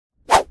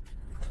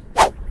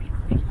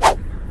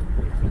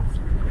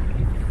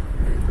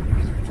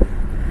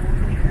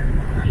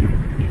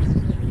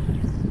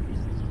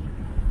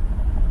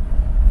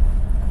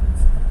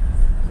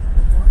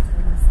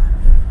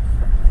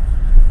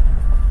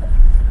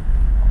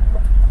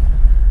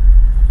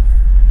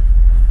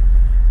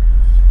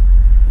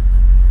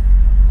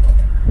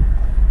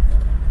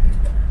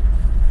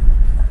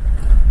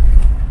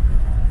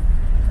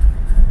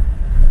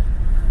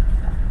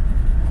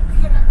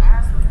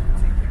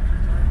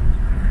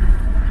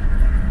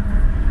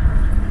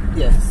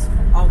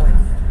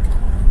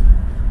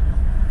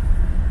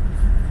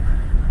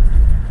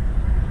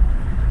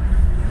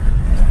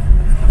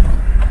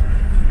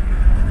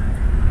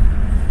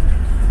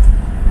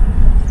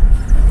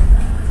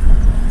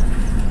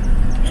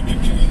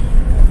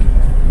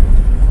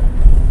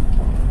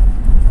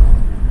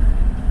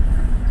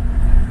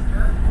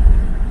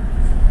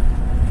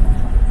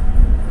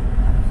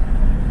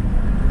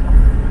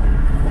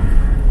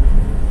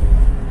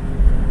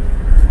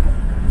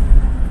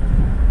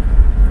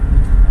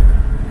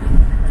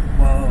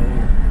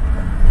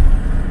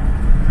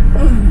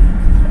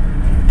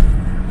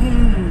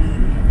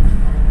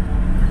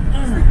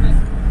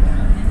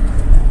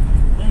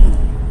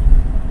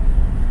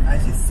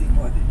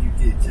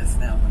did just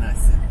now when I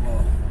said,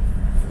 whoa,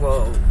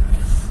 whoa.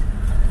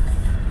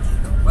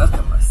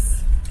 Welcome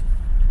us.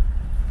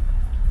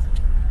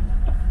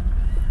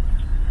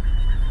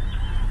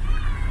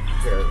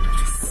 Very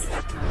nice.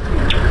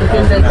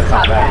 That's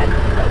not bad.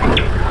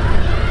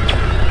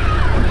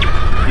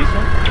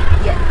 Decent?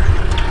 Yes.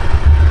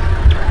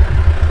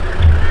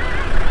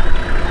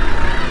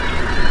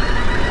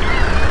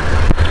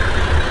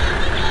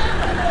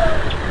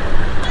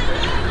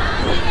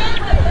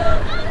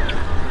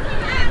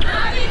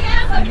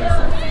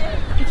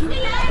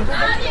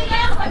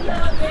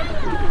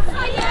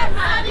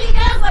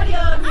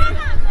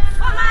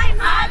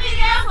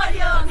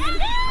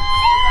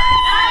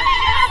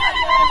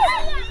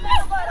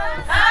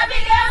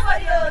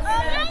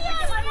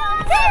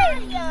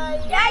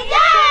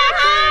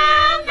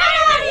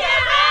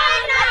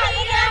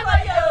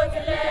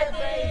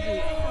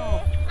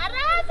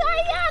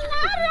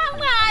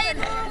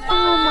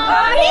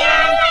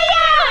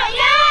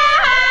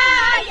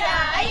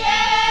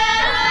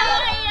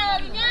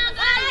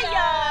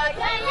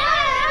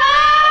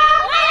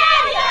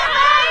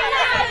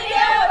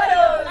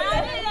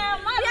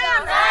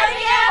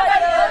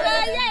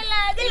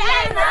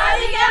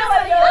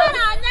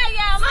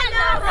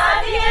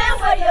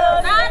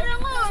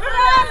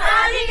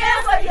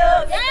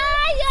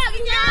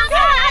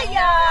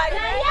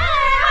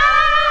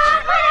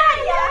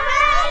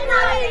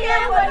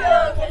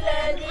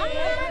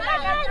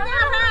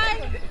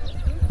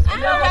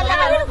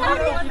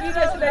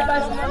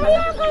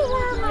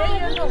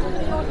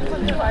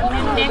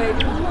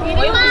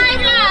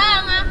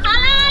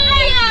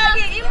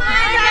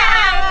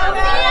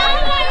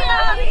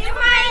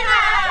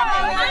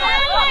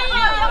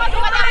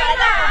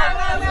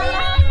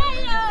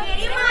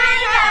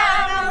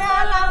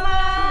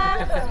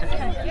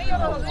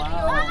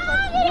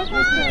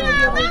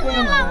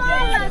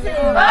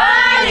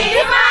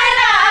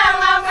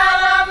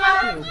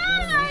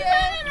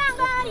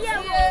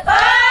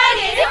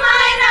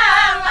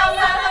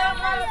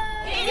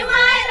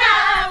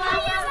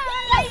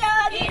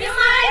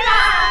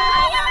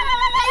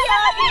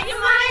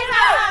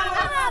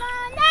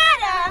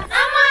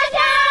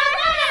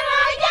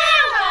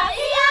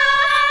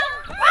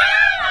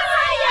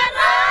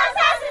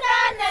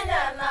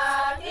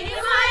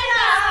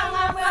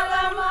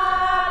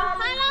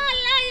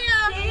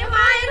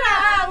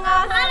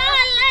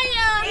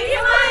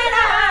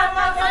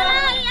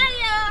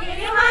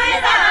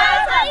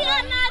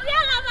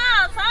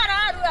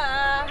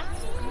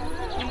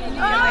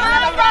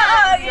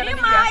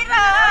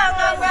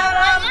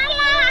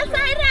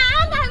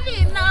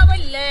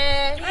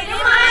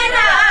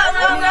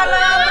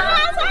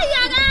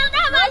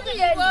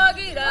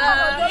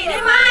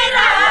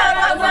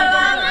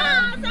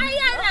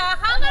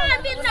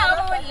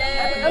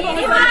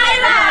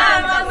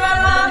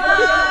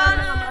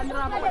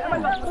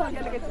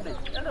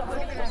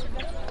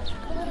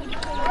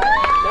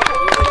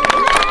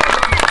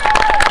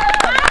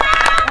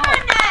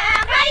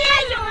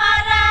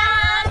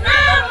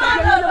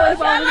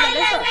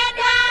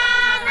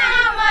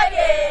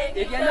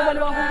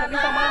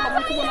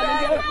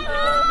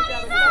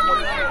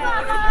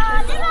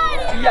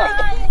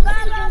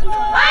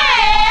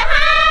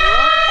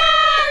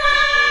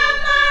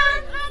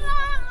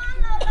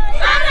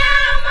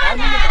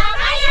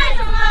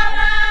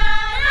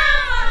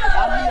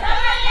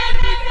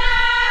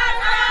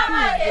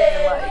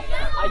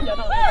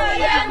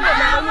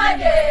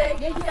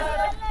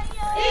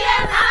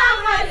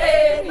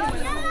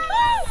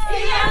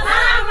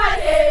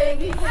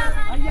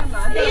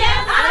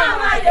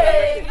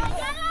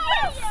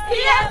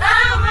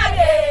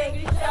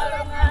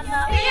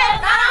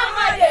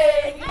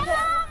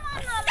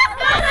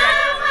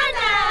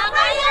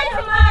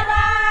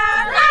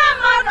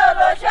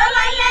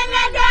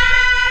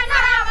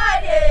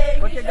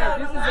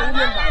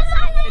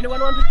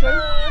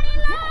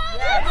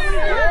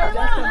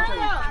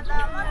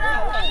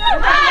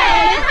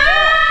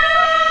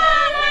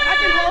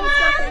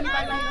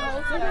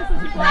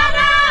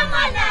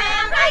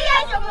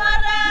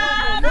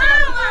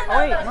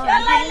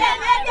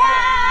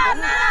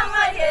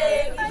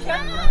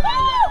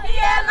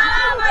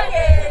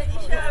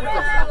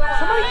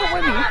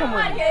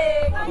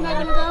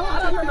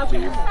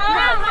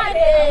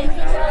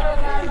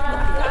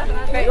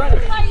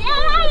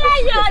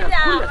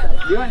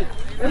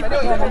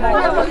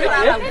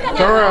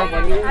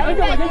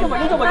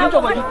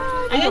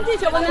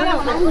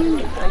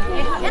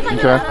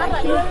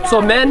 Okay.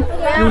 So men,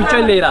 you will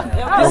join later.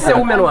 This is a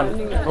woman one.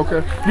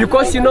 Okay.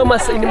 Because you know in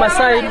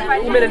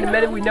Maasai, women and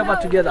men we never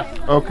together.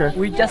 Okay.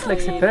 We just like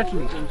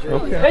separately.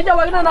 Okay.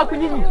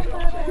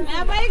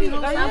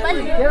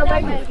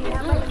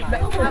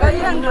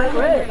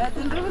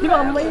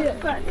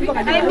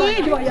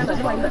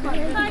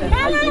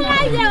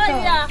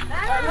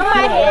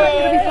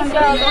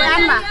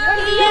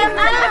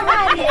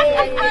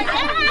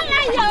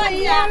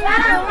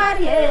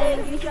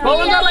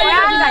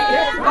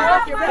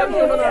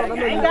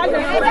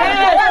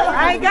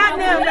 I got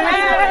them.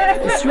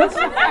 It's yours? For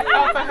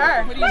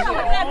her.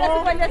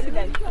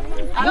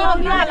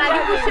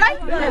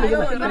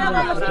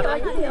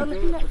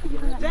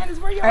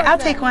 right, I'll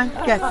take one.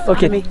 Yes.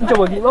 Okay.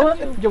 Coba gini, mama.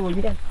 Coba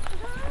gini.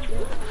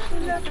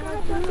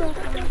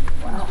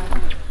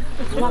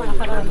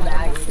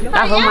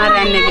 Aku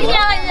marah nih.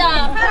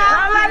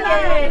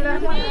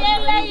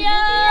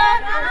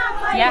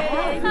 Ya.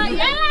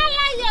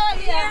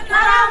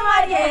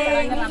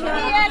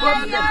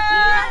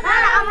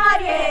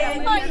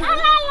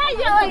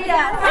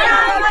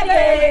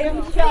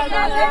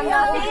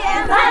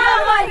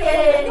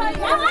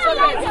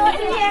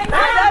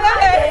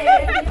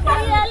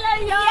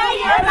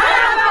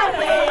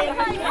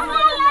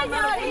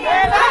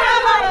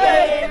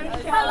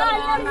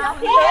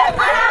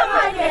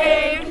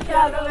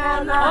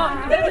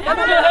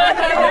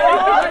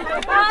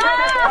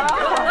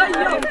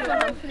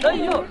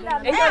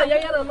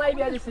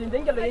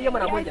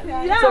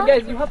 So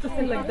guys, you have to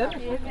sing like that.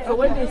 So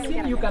when they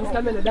sing, you can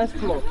come in the dance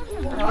floor.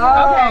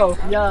 Oh,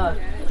 yeah.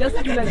 Just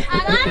feel like.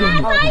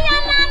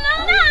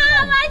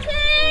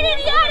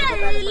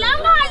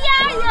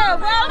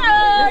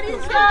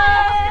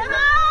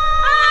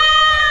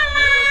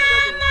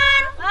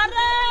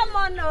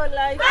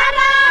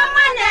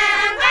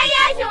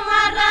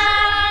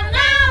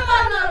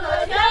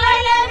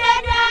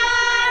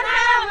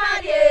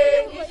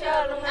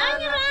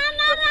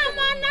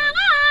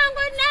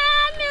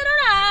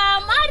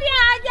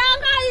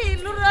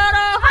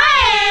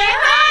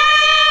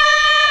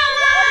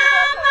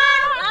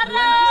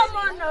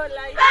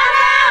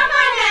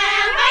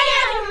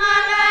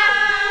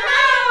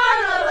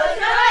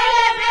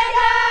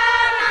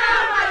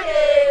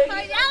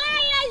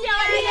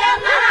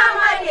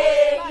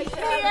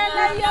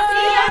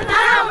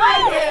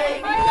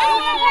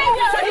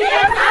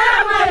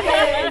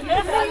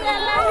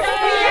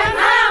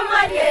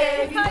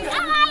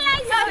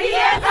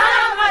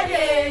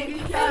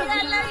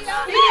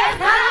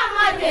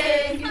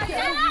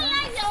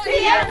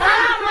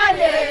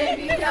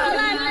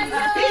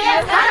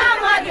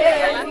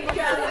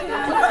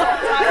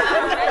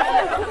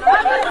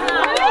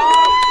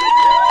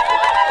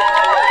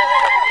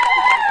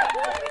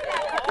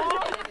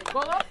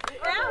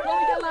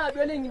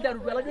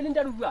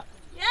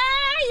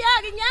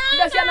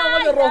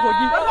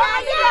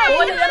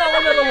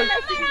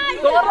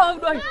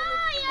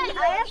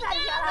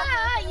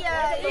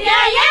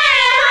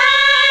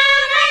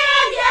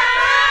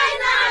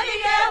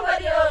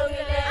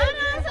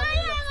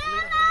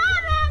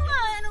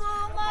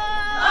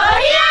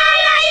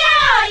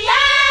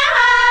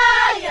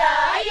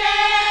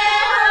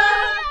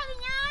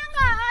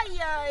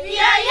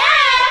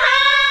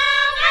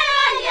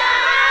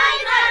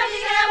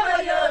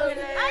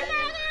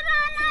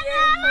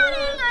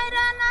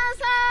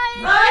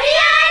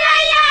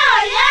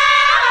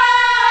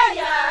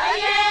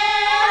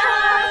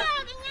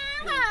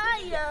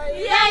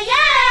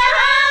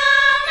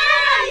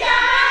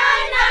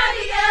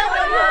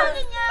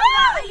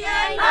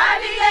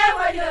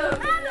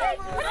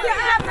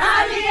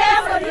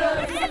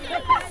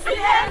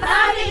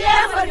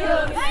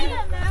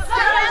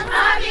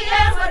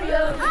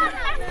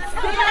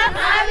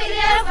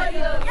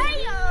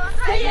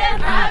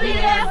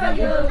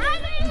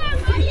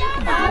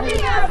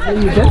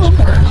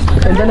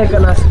 And then I'm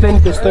gonna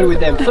spend the story with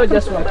them. So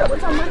just one couple.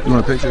 You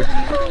want a picture?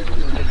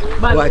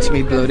 Watch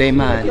me blow their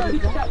mind.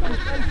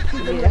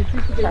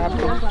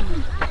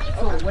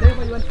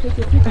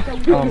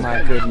 Oh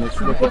my goodness,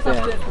 look at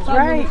that.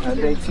 Right. Are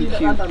they too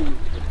cute?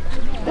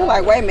 They're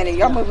like, wait a minute,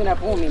 y'all moving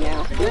up on me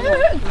now.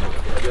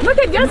 Look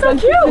at you're so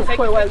cute.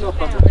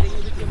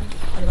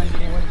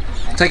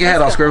 Take your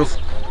hat off, Scribbles.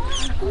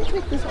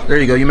 There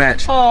you go, you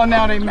match. Oh,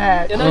 now they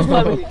mad.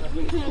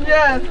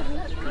 Yes.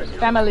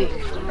 Family.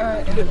 Look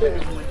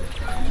at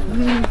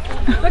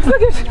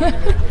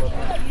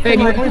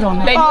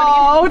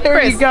Oh,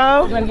 there you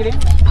go.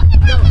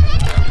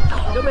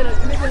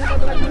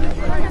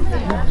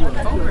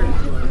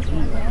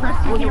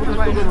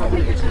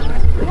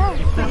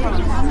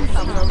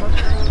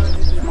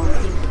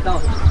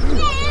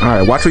 All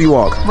right, watch where you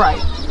walk.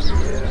 Right.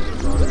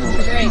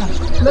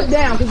 Look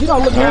down, because you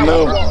don't look down.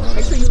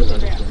 Make sure you look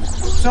down.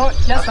 So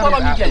just follow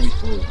me, Jess.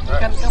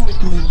 Come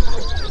with me.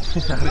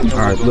 All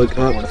right, look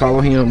up,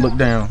 follow him, look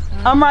down.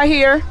 I'm right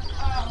here.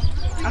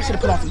 I should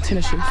have put on some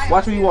tennis shoes.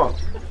 Watch where you walk.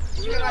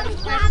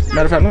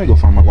 Matter of fact, let me go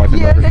find my wife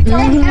and Yeah, daughter. they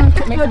told me.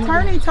 The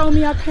attorney told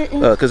me I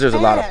couldn't. Because there's a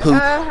lot of poop.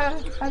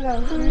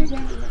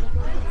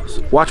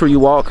 Watch where you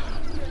walk.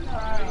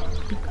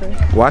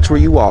 Watch where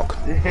you walk.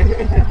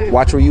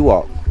 Watch where you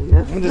walk.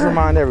 Let me just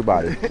remind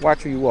everybody.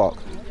 Watch where you walk.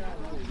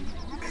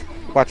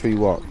 Watch where you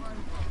walk.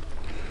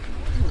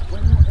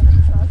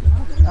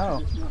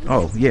 Oh.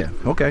 Oh, yeah.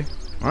 Okay.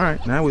 All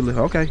right. Now we live.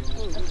 Okay.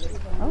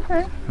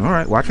 Okay. All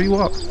right. Watch where you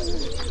walk.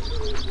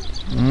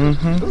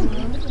 Mm-hmm.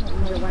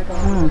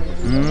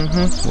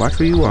 Mm-hmm. Watch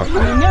where you walk. I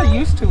mean, they're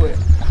used to it.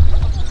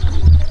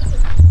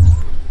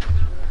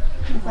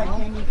 It's like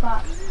Jamie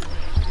Foxx.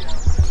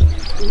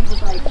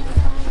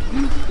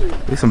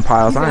 There's some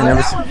piles I ain't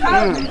never seen.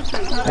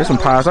 There's some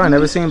piles I ain't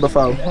never seen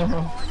before.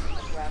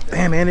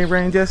 Damn, man, it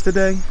rained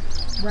yesterday.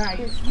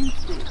 Right.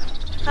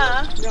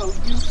 Huh? No,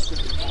 you.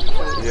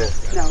 Yeah.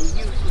 No,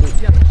 you.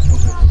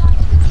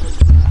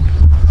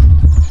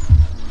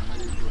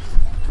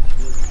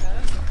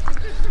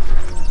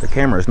 The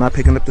camera is not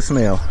picking up the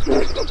smell.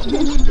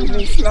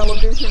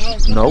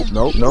 Nope.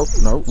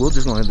 We're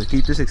just going to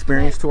keep this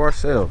experience to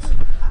ourselves.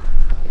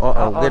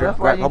 Uh-oh. Get her.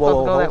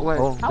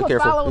 Oh, be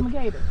careful.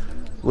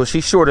 Well,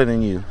 she's shorter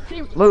than you.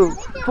 Move.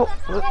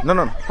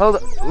 No. Hold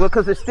it. Well,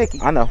 because it's sticky.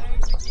 I know.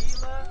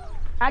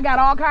 I got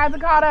all kinds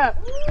of caught up.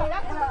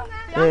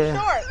 I'm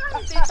short.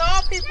 See,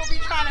 tall people be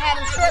trying to have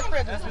them short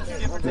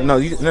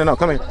privileges. No,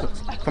 come here.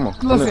 Come on.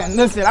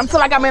 Listen. I feel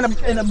like I'm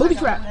in a booby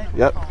trap.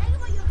 Yep.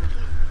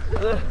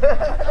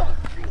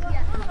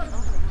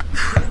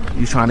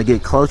 You trying to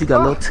get close? You got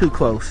a little too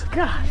close.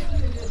 God.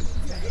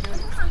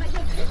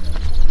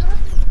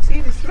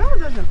 See, the smell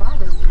doesn't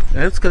bother me.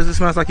 It's because it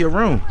smells like your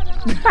room.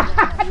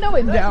 No,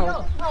 it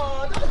don't.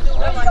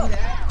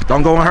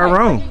 Don't go in her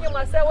room.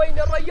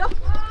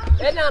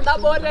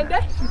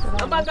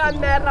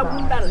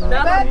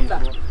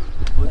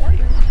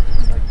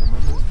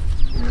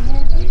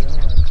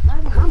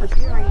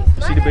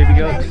 See the baby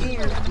goats?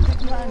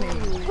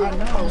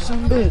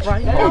 Some bitch.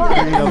 Right?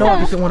 No, I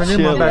just want to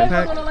in my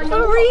backpack.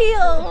 For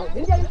real.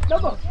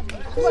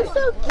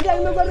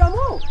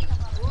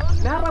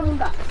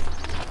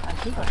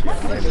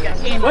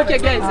 Okay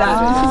guys,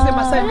 this is the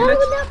Maasai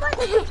village.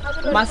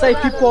 Maasai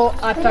people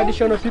are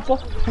traditional people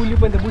who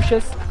live in the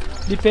bushes,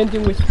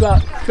 depending with two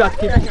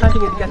activities,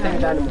 hunting and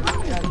gathering animals.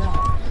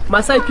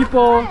 Maasai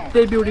people,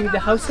 they building the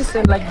houses,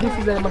 and like this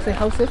is the Maasai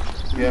houses.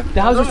 Yeah.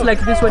 The houses like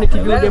this one, it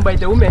is built by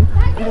the women.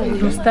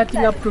 To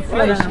starting up to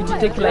finish, it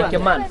take like a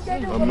month.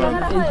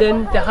 And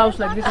then the house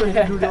like this one, it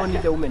is built only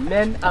the women.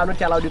 Men are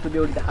not allowed to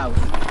build the house.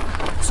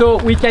 So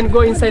we can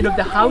go inside of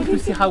the house to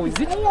see how is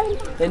it,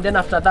 and then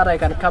after that I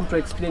can come to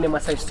explain a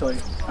Maasai story.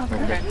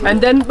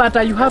 And then, but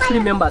you have to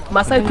remember,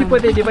 Maasai people,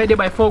 they divided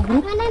by 4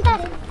 groups.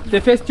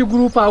 The first 2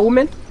 groups are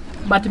women,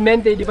 but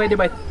men they divided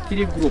by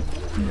 3 groups.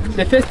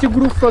 The first 2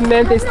 groups from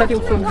men, they starting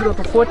from 0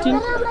 to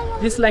 14.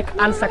 This like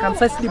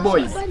uncircumcised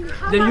boys.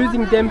 They're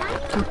using them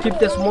to keep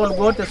the small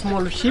goat, the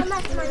small sheep,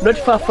 not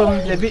far from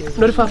the village,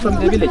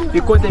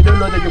 because they don't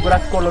know the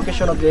geographical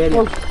location of the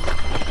area.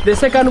 The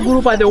second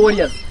group are the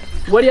warriors.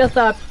 Warriors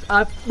are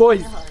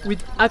boys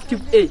with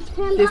active age.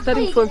 They're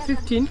starting from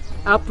 15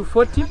 up to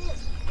 40.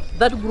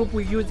 That group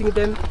we're using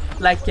them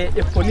like a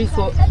police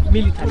or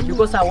military,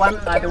 because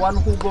are the one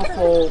who go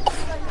for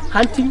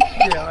hunting,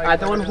 are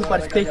the one who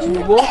participate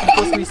in war,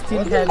 because we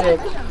still have a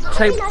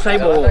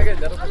tribal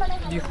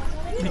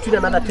between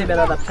another tribe and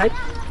another tribe,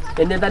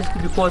 and then that's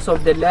because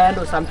of the land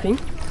or something.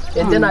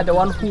 And then are the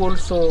one who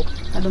also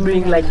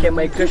doing like a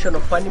migration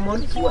of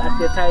animals at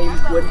the time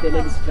when the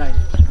land is dry.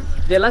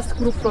 The last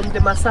group from the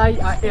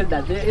Maasai are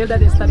elders. The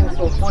elders are starting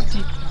from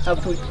 40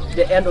 up to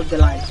the end of the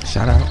line.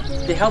 Shout out.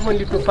 They have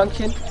only to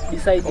function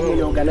besides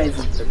being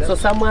organizing. So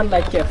someone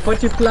like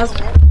 40 plus,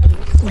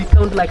 we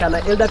count like an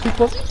elder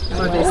people,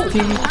 so they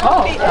still.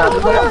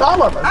 That's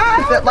all of us.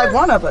 Is that like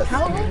one of us?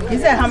 He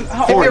said, how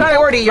old? If you're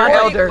 40, you're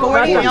elder.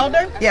 40,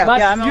 elder? Yeah.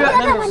 But I'm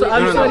older. so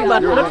I'm sorry,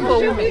 but not for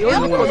women.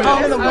 Only for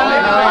men.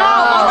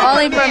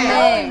 Only for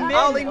men.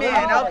 Only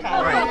men. Okay.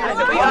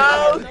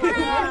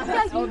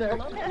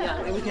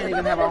 We can't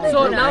even have our own.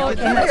 So now,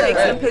 Take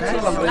some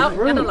pictures. now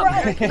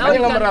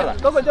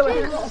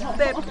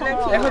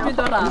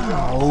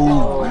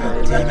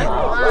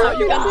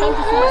you can come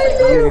to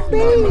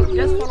see.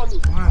 Just follow me.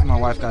 Why has my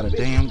wife got a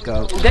damn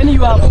goat? Then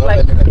you have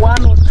like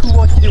 1 or 2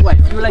 or 3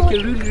 wives. You like a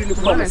really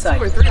common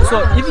size.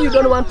 So if you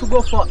don't want to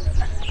go for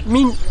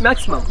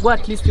maximum, go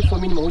at least for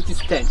minimum, which is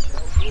 10.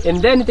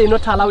 And then they're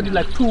not allowed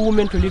like 2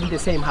 women to live in the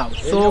same house.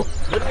 So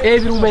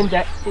every woman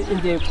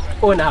in their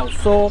own house.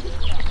 So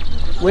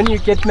when you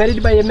get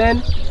married by a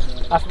man,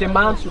 after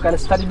months you can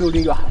start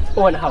building your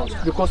own house,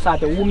 because are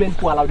the women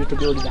who allowed you to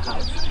build the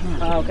house.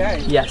 Okay.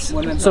 Yes.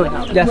 So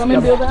yes,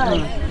 women build the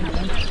house.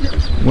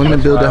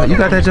 Women build a house. You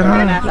got that,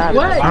 Johanna?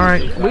 What? All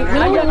right.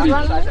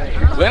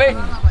 Lenny,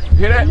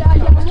 hear that?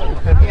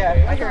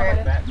 Yeah, I hear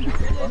it.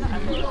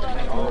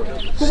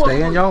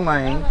 Stay in your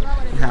lane.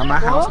 Have my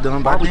house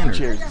done by dinner.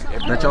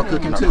 That y'all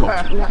cooking too.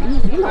 By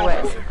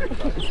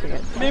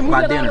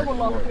dinner. The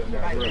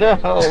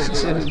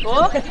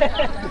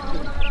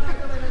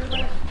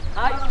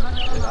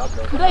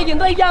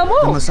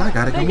Maasai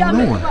got it going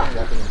on.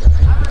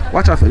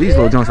 Watch out for these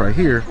little jumps right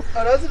here.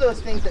 Oh, those are those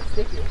things that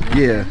stick you.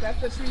 Yeah.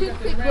 That's the tree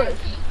that the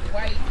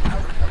white.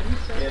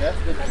 Yeah, that's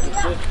the bush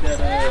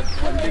that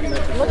I'm digging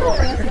up. Look how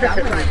fancy that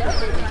one.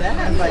 That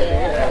has like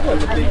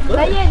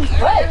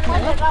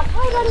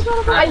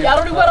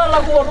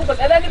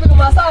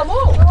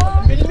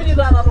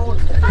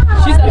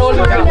She's an old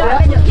woman.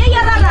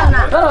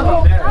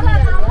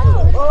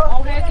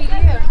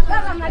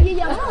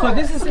 So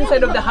this is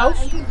inside of the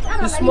house.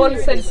 The small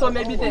inside, so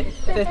maybe the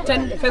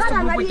 10 first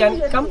group we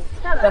can come,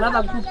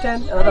 another group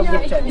 10, another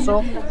group 10.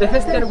 So the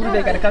first 10 group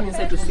they can come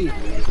inside to see.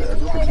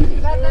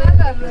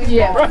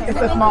 yeah, it's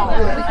a small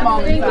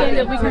inside.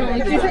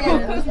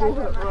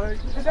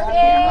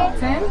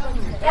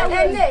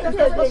 It's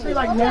supposed to be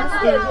like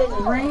nasty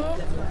rain.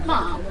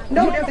 Mom.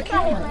 No, there's a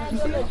camera. You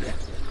see it?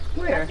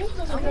 Where?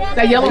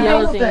 That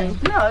yellow thing.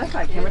 No, that's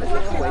not a camera.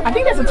 That's a toy. I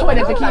think that's a toy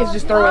that the kids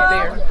just throw up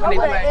there when they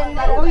play.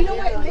 Oh, you know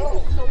what?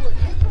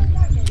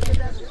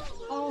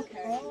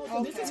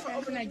 So this is for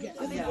overnight guests.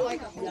 This is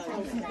like it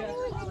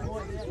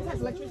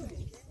has electricity.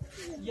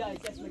 Yeah,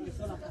 it's just like a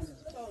solar panel.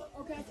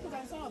 Okay, because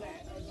I saw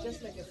that. It's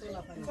just like a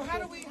solar panel. So how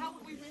would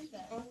we rent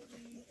that?